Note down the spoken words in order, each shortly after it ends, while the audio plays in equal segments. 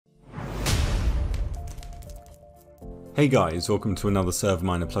Hey guys, welcome to another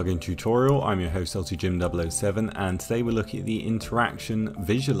ServerMiner plugin tutorial. I'm your host LTJim007 and today we're looking at the interaction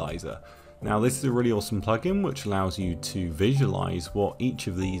visualizer. Now this is a really awesome plugin which allows you to visualize what each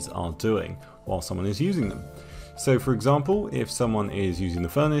of these are doing while someone is using them. So for example, if someone is using the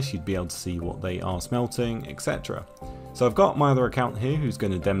furnace, you'd be able to see what they are smelting, etc. So I've got my other account here who's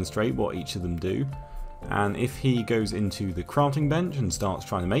going to demonstrate what each of them do. And if he goes into the crafting bench and starts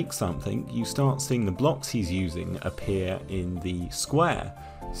trying to make something, you start seeing the blocks he's using appear in the square.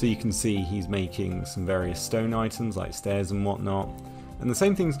 So you can see he's making some various stone items like stairs and whatnot. And the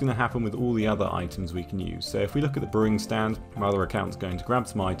same thing's going to happen with all the other items we can use. So if we look at the brewing stand, my other account's going to grab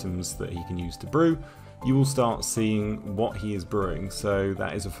some items that he can use to brew. You will start seeing what he is brewing. So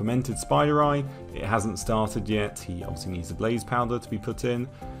that is a fermented spider eye. It hasn't started yet. He obviously needs a blaze powder to be put in.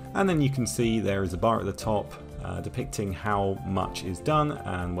 And then you can see there is a bar at the top depicting how much is done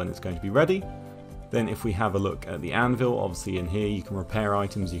and when it's going to be ready. Then if we have a look at the anvil, obviously in here you can repair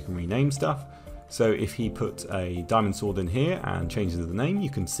items, you can rename stuff. So if he put a diamond sword in here and changes the name, you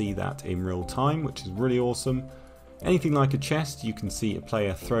can see that in real time, which is really awesome. Anything like a chest, you can see a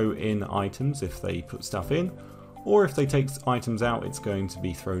player throw in items if they put stuff in, or if they take items out, it's going to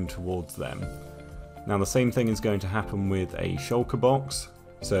be thrown towards them. Now the same thing is going to happen with a shulker box.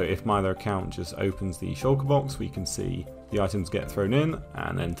 So if my other account just opens the shulker box, we can see the items get thrown in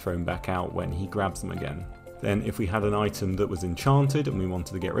and then thrown back out when he grabs them again. Then if we had an item that was enchanted and we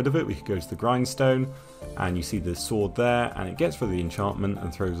wanted to get rid of it, we could go to the grindstone and you see the sword there and it gets rid of the enchantment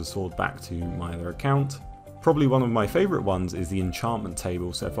and throws the sword back to my other account. Probably one of my favourite ones is the Enchantment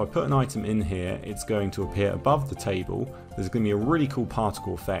Table. So if I put an item in here, it's going to appear above the table. There's going to be a really cool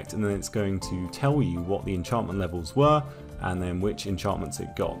particle effect and then it's going to tell you what the enchantment levels were and then which enchantments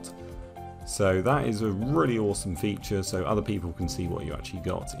it got. So that is a really awesome feature so other people can see what you actually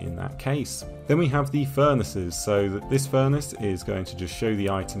got in that case. Then we have the furnaces. So this furnace is going to just show the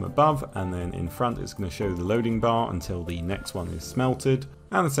item above and then in front it's going to show the loading bar until the next one is smelted.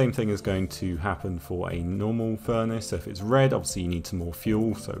 And the same thing is going to happen for a normal furnace. So if it's red, obviously you need some more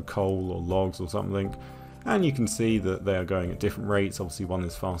fuel, so coal or logs or something. And you can see that they are going at different rates. Obviously one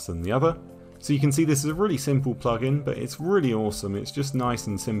is faster than the other. So you can see this is a really simple plugin, but it's really awesome. It's just nice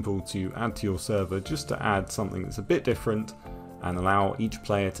and simple to add to your server, just to add something that's a bit different and allow each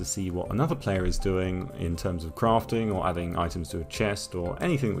player to see what another player is doing in terms of crafting or adding items to a chest or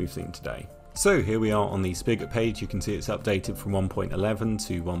anything that we've seen today. So here we are on the spigot page. You can see it's updated from 1.11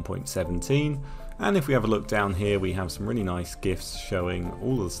 to 1.17. And if we have a look down here, we have some really nice GIFs showing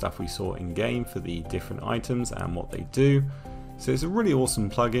all of the stuff we saw in game for the different items and what they do. So it's a really awesome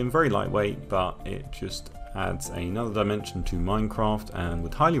plugin, very lightweight, but it just adds another dimension to Minecraft and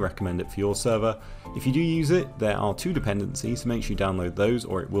would highly recommend it for your server. If you do use it, there are two dependencies, so make sure you download those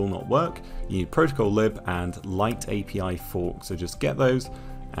or it will not work. You need protocol lib and light API fork, so just get those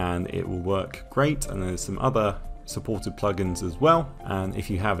and it will work great. And there's some other supported plugins as well, and if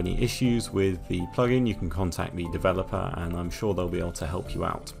you have any issues with the plugin you can contact the developer and I'm sure they'll be able to help you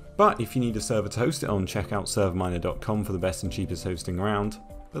out. But if you need a server to host it on, check out ServerMiner.com for the best and cheapest hosting around.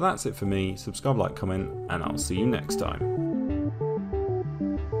 But that's it for me. Subscribe, like, comment, and I'll see you next time.